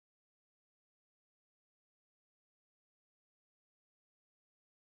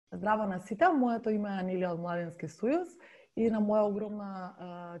Здраво на сите, моето име е Анилија од Младински сојуз и на моја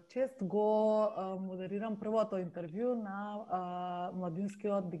огромна чест го модерирам првото интервју на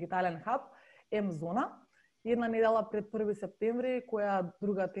Младинскиот дигитален хаб М-зона. Една недела пред 1 септември, која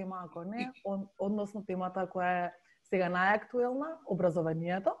друга тема ако не, односно темата која е сега најактуелна,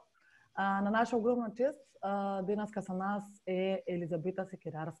 образованието. На наша огромна чест денеска со нас е Елизабета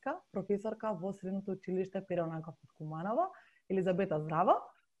Секирарска, професорка во Средното училиште Перо Наков од Куманово. Елизабета, здраво!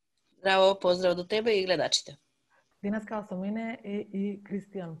 Здраво, поздрав до тебе и гледачите. Денеска со мене е и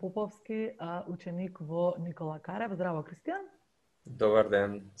Кристијан Поповски, ученик во Никола Карев. Здраво, Кристијан! Добар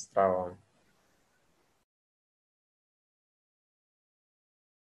ден, здраво!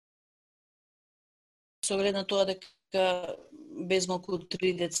 Со оглед на тоа дека без малку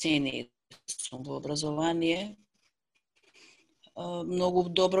 3 децении сум во образование, многу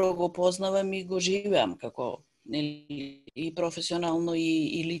добро го познавам и го живеам како и професионално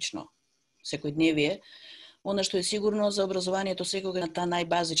и лично, секојдневие. Она што е сигурно за образованието секогаш на таа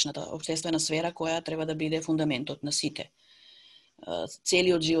најбазичната општествена сфера која треба да биде фундаментот на сите.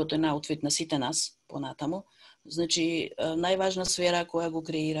 Целиот живот е наутвит на сите нас, понатаму. Значи, најважна сфера која го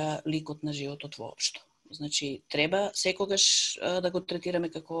креира ликот на животот воопшто. Значи, треба секогаш да го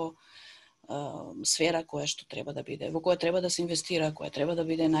третираме како сфера која што треба да биде, во која треба да се инвестира, која треба да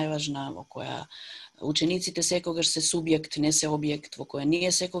биде најважна, во која учениците секогаш се субјект, не се објект, во која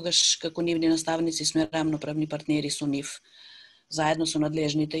ние секогаш како нивни наставници сме рамноправни партнери со нив, заедно со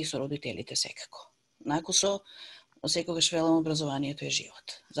надлежните и со родителите секако. Накусо, секогаш велам образованието е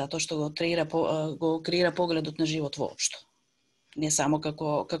живот, затоа што го креира погледот на живот воопшто. Не само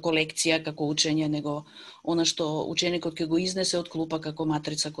како лекција, како учење, него она што ученикот ќе го изнесе од клупа како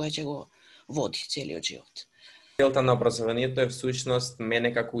матрица која ќе го води целиот живот. Целта на образованието е всушност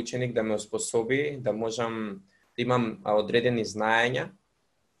мене како ученик да ме способи да можам да имам одредени знаења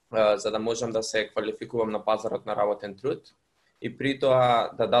за да можам да се квалификувам на пазарот на работен труд и при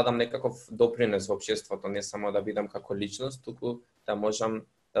тоа да дадам некаков допринес во општеството, не само да бидам како личност, туку да можам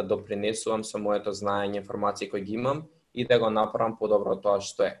да допринесувам со моето знаење, информации кои ги имам и да го направам подобро тоа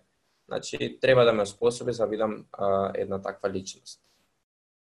што е. Значи, треба да ме способи за да бидам една таква личност.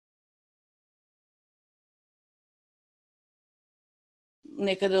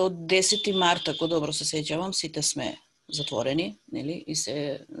 Некаде од 10 март, ако добро се сеќавам, сите сме затворени, нели, и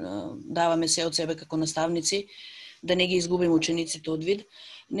се даваме се од себе како наставници да не ги изгубиме учениците од вид,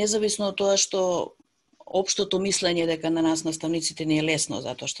 независно од тоа што општото мислење дека на нас наставниците не е лесно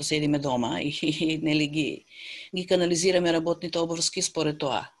затоа што седиме дома и нели ги канализираме работните обврски според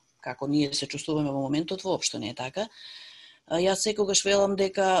тоа како ние се чувствуваме во моментот, воопшто не е така. Јас секогаш велам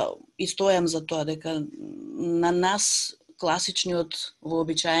дека и стојам за тоа дека на нас класичниот,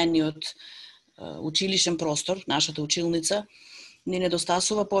 вообичаениот училишен простор, нашата училница, не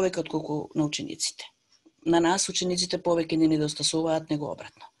недостасува повеќе отколку на учениците. На нас учениците повеќе не недостасуваат него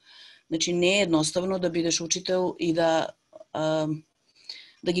обратно. Значи, не е едноставно да бидеш учител и да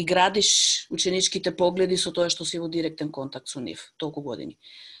ги градиш ученичките погледи со тоа што си во директен контакт со нив толку години.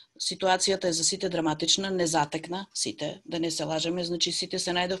 Ситуацијата е за сите драматична, не затекна сите, да не се лажеме, значи сите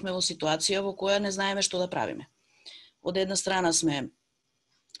се најдовме во ситуација во која не знаеме што да правиме. Од една страна сме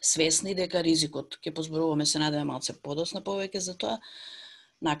свесни дека ризикот, ќе позборуваме се надевам малце подосна повеќе за тоа,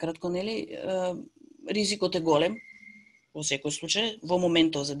 накратко, нели, ризикот е голем, во секој случај, во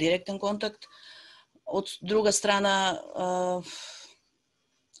моментот за директен контакт. Од друга страна,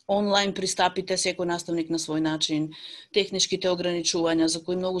 онлайн пристапите, секој наставник на свој начин, техничките ограничувања, за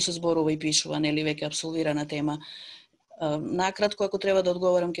кои многу се зборува и пишува, нели, веќе апсолвирана тема. Накратко, ако треба да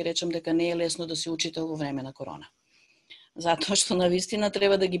одговорам, ќе речам дека не е лесно да си учител во време на корона. Затоа што навистина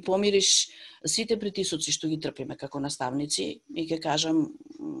треба да ги помириш сите притисоци што ги трпиме како наставници и ќе кажам,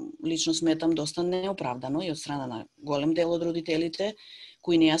 лично сметам доста неоправдано и од страна на голем дел од родителите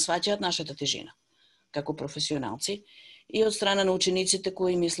кои не ја сваќаат нашата тежина како професионалци и од страна на учениците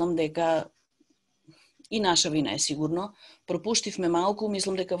кои мислам дека и наша вина е сигурно, пропуштивме малку,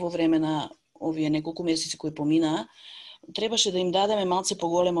 мислам дека во време на овие неколку месеци кои поминаа, требаше да им дадеме малце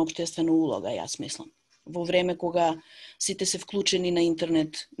поголема општествена улога, јас мислам. Во време кога сите се вклучени на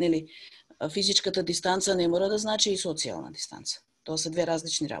интернет, нели, физичката дистанца не мора да значи и социјална дистанца. Тоа се две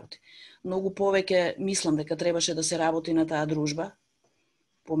различни работи. Многу повеќе мислам дека требаше да се работи на таа дружба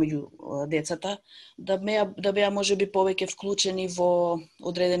помеѓу децата, да беа можеби повеќе вклучени во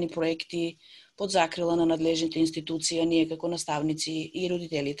одредени проекти под закрила на надлежните институции, ние како наставници и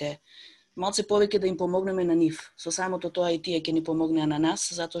родителите. Малце повеќе да им помогнеме на нив. Со самото тоа и тие ќе ни помогнеа на нас,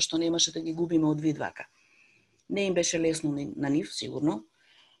 затоа што немаше да ги губиме од вид вака. Не им беше лесно на нив, сигурно.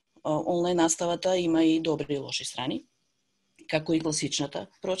 Онлайн наставата има и добри и лоши страни. како и класичната,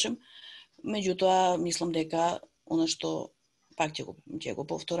 впрочем. Меѓутоа, мислам дека она што пак ќе го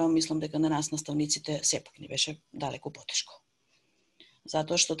повторам, мислам дека на нас наставниците сепак ни беше далеко потешко.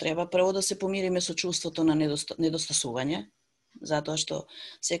 Затоа што треба прво да се помириме со чувството на недостасување, затоа што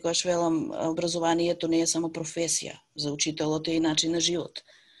секогаш велам, образованието не е само професија, за учителот е и начин на живот.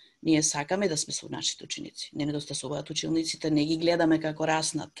 Ние сакаме да сме со нашите ученици. Не недостасуваат учениците, не ги гледаме како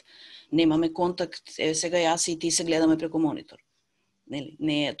раснат, немаме контакт, сега јас и ти се гледаме преку монитор.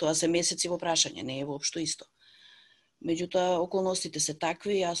 Не, тоа се месеци во прашање, не е воопшто исто. Меѓутоа, околностите се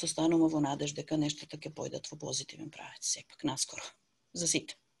такви и јас останувам во надеж дека нештата ќе појдат во позитивен правец, сепак наскоро, за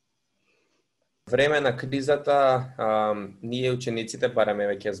сите. Време на кризата, ние учениците, барем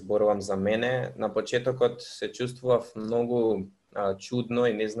веќе зборувам за мене, на почетокот се чувствував многу чудно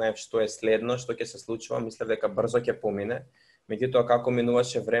и не знаев што е следно, што ќе се случува, мислев дека брзо ќе помине. Меѓутоа, како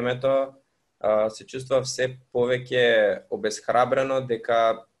минуваше времето, се чувствував се повеќе обесхрабрено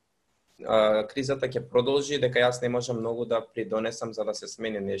дека кризата ќе продолжи, дека јас не можам многу да придонесам за да се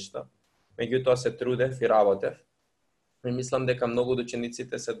смени нешто. Меѓутоа се трудев и работев. И мислам дека многу од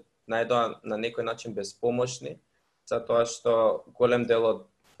учениците се најдоа на некој начин безпомошни, затоа што голем дел од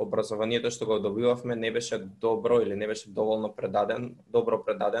образованието што го добивавме не беше добро или не беше доволно добро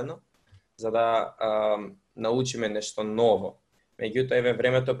предадено, за да научиме нешто ново. Меѓутоа, еве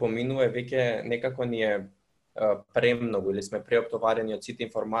времето поминува и веќе некако ни е премногу или сме преоптоварени од сите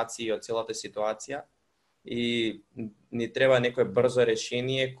информации и од целата ситуација и ни треба некое брзо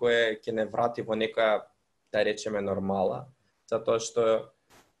решение кое ќе не врати во некоја, да речеме, нормала, затоа што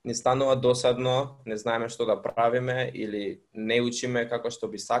ни станува досадно, не знаеме што да правиме или не учиме како што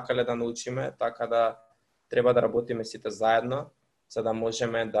би сакале да научиме, така да треба да работиме сите заедно за да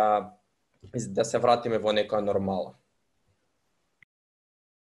можеме да се вратиме во некоја нормала.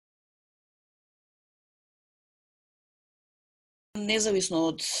 Независно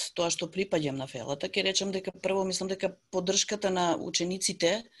од тоа што припаѓам на фелата, ќе речам дека прво мислам дека поддршката на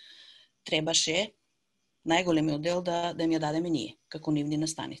учениците требаше најголемиот дел да им ја дадеме ние, како нивни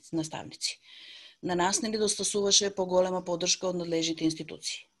наставници. На нас не недостасуваше поголема поддршка од надлежните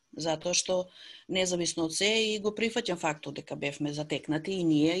институции, затоа што независно од се и го прифаќам фактот дека бевме затекнати и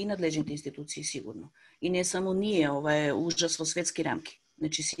ние и надлежните институции сигурно. И не само ние, ова е ужас во светски рамки.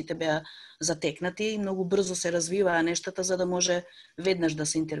 Значи сите беа затекнати и многу брзо се развиваа нештата за да може веднаш да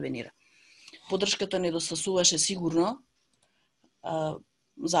се интервенира. Поддршката недостасуваше сигурно,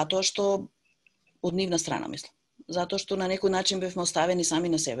 затоа што од нивна страна, мислам. Затоа што на некој начин бевме оставени сами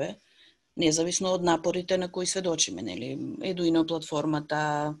на себе, независно од напорите на кои сведочиме, нели, Едуино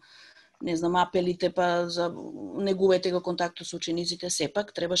платформата, не знам, апелите па за негувајте го контактот со учениците,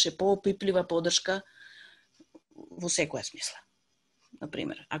 сепак требаше поопиплива поддршка во секоја смисла.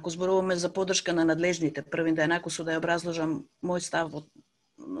 Например, ако зборуваме за поддршка на надлежните, првин да еднако со да ја образложам мој став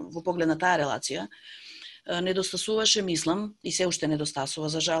во поглед на таа релација, недостасуваше, мислам, и се уште недостасува,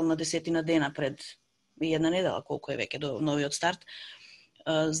 за жал на 10 дена пред една недела, колку е веќе до новиот старт,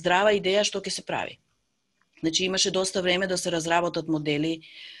 здрава идеја што ќе се прави. Значи имаше доста време да се разработат модели,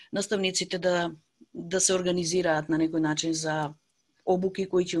 наставниците да се организираат на некој начин за обуки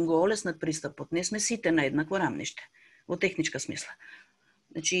кои ќе го олеснат пристапот. Не сме сите на еднакво рамниште, во техничка смисла.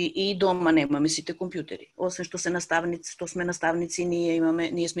 Значи и дома немаме сите компјутери. Освен што сме наставници,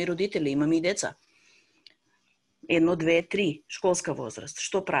 ние сме и родители, имаме и деца. 1, 2, 3 школска возраст.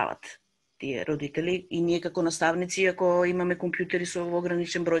 Што прават тие родители и ние како наставници ако имаме компјутери со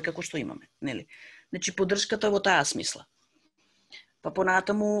ограничен број како што имаме, нели? Значи поддршката во таа смисла. Па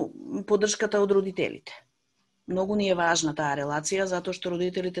понатаму поддршката од родителите. Многу ни е важна таа релација затоа што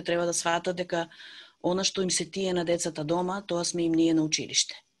родителите треба да сватат дека она што им се тие на децата дома, тоа сме им ние на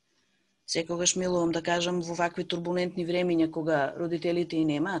училиште. Секогаш милувам да кажам во вакви турбулентни времиња кога родителите и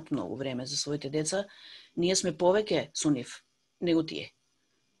немаат многу време за своите деца, ние сме повеќе со нив него тие.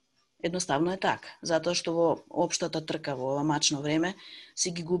 Едноставно е така, затоа што во општата трка во ова мачно време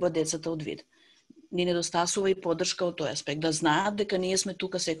си ги губат децата од вид. Ни недостасува и поддршка од тој аспект, да знаат дека ние сме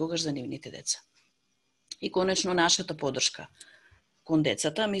тука секогаш за нивните деца. И конечно нашата поддршка кон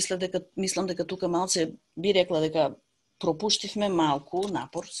децата, мислам дека тука малце би рекла дека пропуштивме малку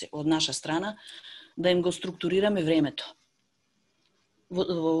напор од наша страна да им го структурираме времето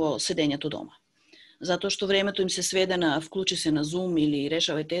во седењето дома. Затоа што времето им се сведе на вклучи се на Zoom или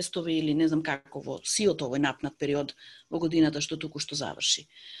решавај тестови или не знам како во сиот овој напнат период во годината што току-што заврши.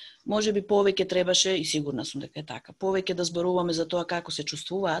 Може би повеќе требаше, и сигурна сум дека е така, повеќе да зборуваме за тоа како се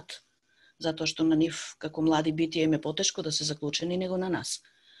чувствуваат, затоа што на нив како млади битија им е потешко да се заклучени него на нас.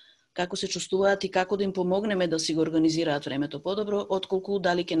 Како се чувствуваат и како да им помогнеме да си го организираат времето подобро, отколку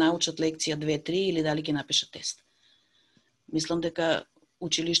дали ќе научат лекција 2-3 или дали ќе напишат тест. Мислам дека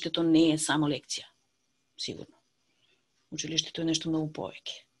училиштето не е само лекција. Сигурно. Училиштето е нешто многу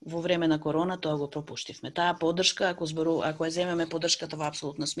повеќе. Во време на корона тоа го пропуштивме. Таа поддршка, ако ја земеме поддршката во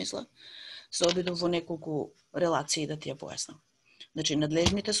апсолутна смисла, се обидов во неколку релации да ти ја појаснам. Значи,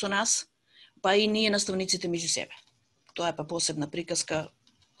 надлежните со нас, па и ние наставниците меѓу себе. Тоа е па посебна приказка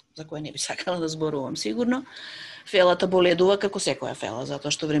за која не би сакала да зборувам сигурно. Фелата боледува како секоја фела,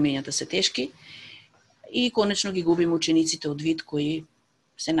 затоа што времењата се тешки и конечно ги губим учениците од вид кои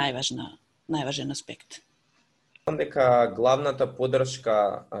се најважен аспект. Дека главната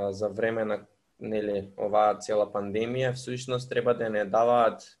поддршка за време на оваа цела пандемија всушност треба да не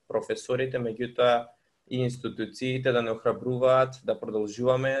даваат професорите, меѓутоа и институциите да не охрабруваат да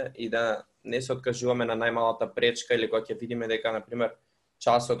продолжуваме и да не се откажуваме на најмалата пречка или кога ќе видиме дека на пример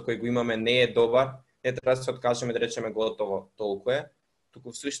часот кој го имаме не е добар, не треба да се откажеме да речеме готово, толку е.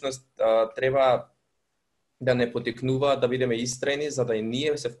 Туку всушност треба да не потикнува да бидеме истрајни за да и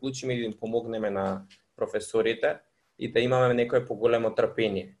ние се вклучиме и да им помогнеме на професорите и да имаме некое поголемо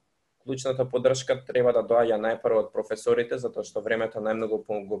трпение. Клучната поддршка треба да доаѓа најпрво од професорите, затоа што времето најмногу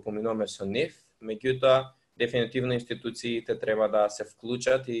го поминуваме со нив, меѓутоа дефинитивно институциите треба да се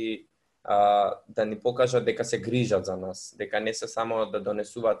вклучат и да ни покажат дека се грижат за нас, дека не се само да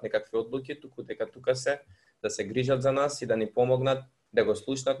донесуваат некакви одлуки, туку дека тука се да се грижат за нас и да ни помогнат да го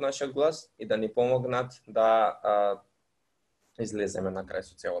слушнат нашиот глас и да ни помогнат да излеземе на крај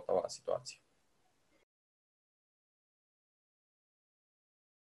со целата оваа ситуација.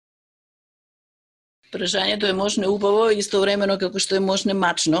 Прашањето е можно убаво и истовремено како што е можно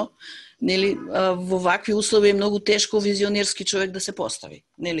мачно. Нели, во вакви услови е многу тешко визионерски човек да се постави.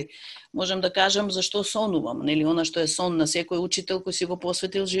 Нели, можам да кажам зашто сонувам. Нели, она што е сон на секој учител кој си го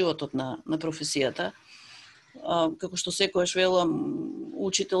посветил животот на професијата. Како што секојаш велам,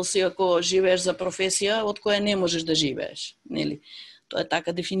 учител си ако живееш за професија од која не можеш да живееш. Нели, тоа е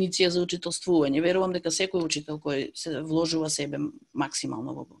така дефиниција за учителствување. Верувам дека секој учител кој се вложува себе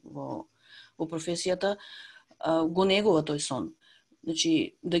максимално во професијата го негува тој сон.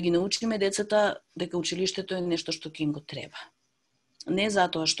 Значи, да ги научиме децата дека училиштето е нешто што ќе им го треба. Не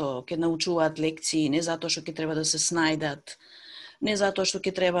затоа што ќе научуваат лекции, не затоа што ќе треба да се снајдат, не затоа што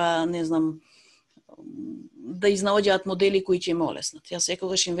ќе треба, не знам, да изнаоѓаат модели кои ќе им олеснат. Јас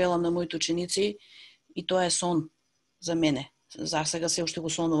секогаш им велам на моите ученици и тоа е сон за мене. За сега се уште го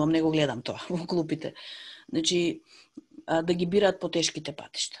сонувам, не го гледам тоа во клупите. Значи, да ги бираат потешките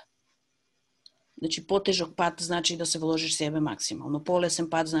патишта. Значи, потежок пат значи да се вложиш себе максимално. Полесен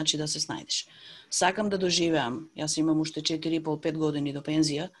пат значи да се снајдеш. Сакам да доживеам, јас имам уште 4,5-5 години до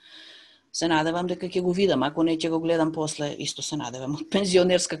пензија, се надевам дека ќе го видам, ако не ќе го гледам после, исто се надевам, од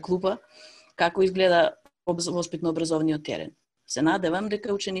пензионерска клупа, како изгледа воспитно-образовниот терен. Се надевам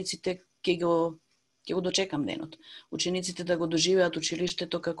дека учениците ќе го дочекам денот. Учениците да го доживеат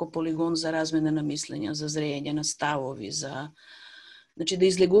училиштето како полигон за размена на мислења, за зреење на ставови, значи да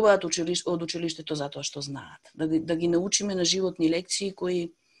излегуваат од училиштето затоа што знаат. Да ги научиме на животни лекции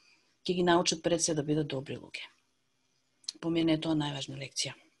кои ќе ги научат пред се да бидат добри луѓе. По мене е тоа најважна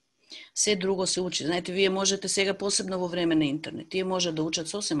лекција. Се друго се учи. Знаете, вие можете сега посебно во време на интернет. Тие можат да учат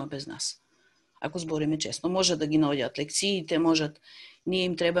сосема без нас. Ако збориме честно, можат да ги наоѓаат лекциите, ние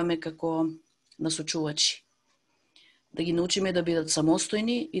им требаме како насочувачи. Да ги научиме да бидат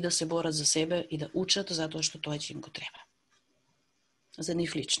самостојни и да се борат за себе и да учат затоа што тоа ќе им го треба. За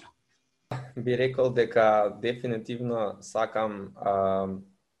нив лично. Би рекол дека дефинитивно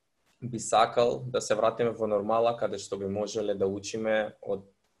би сакал да се вратиме во нормала, каде што би можеле да учиме од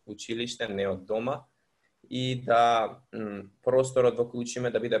училиште, не од дома, и да просторот во кој учиме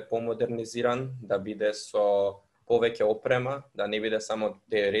да биде помодернизиран, да биде со повеќе опрема, да не биде само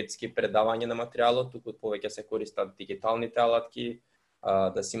теоретски предавање на материјалот, туку повеќе се користат дигиталните алатки,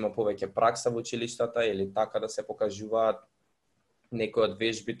 да се има повеќе пракса во училиштата или така да се покажуваат некои од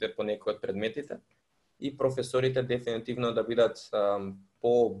вежбите по некои од предметите и професорите дефинитивно да бидат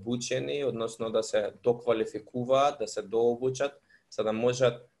пообучени, односно да се доквалификуваат, да се дообучат, за да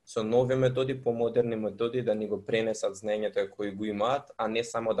можат со нови методи, помодерни методи да ни го пренесат знаењето кои го имаат, а не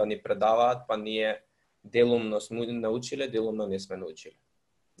само да ни предаваат, па ние делумно сме научиле, делумно не сме научиле.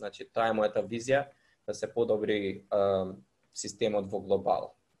 Значи, таа е мојата визија, да се подобри системот во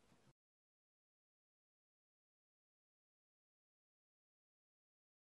глобал.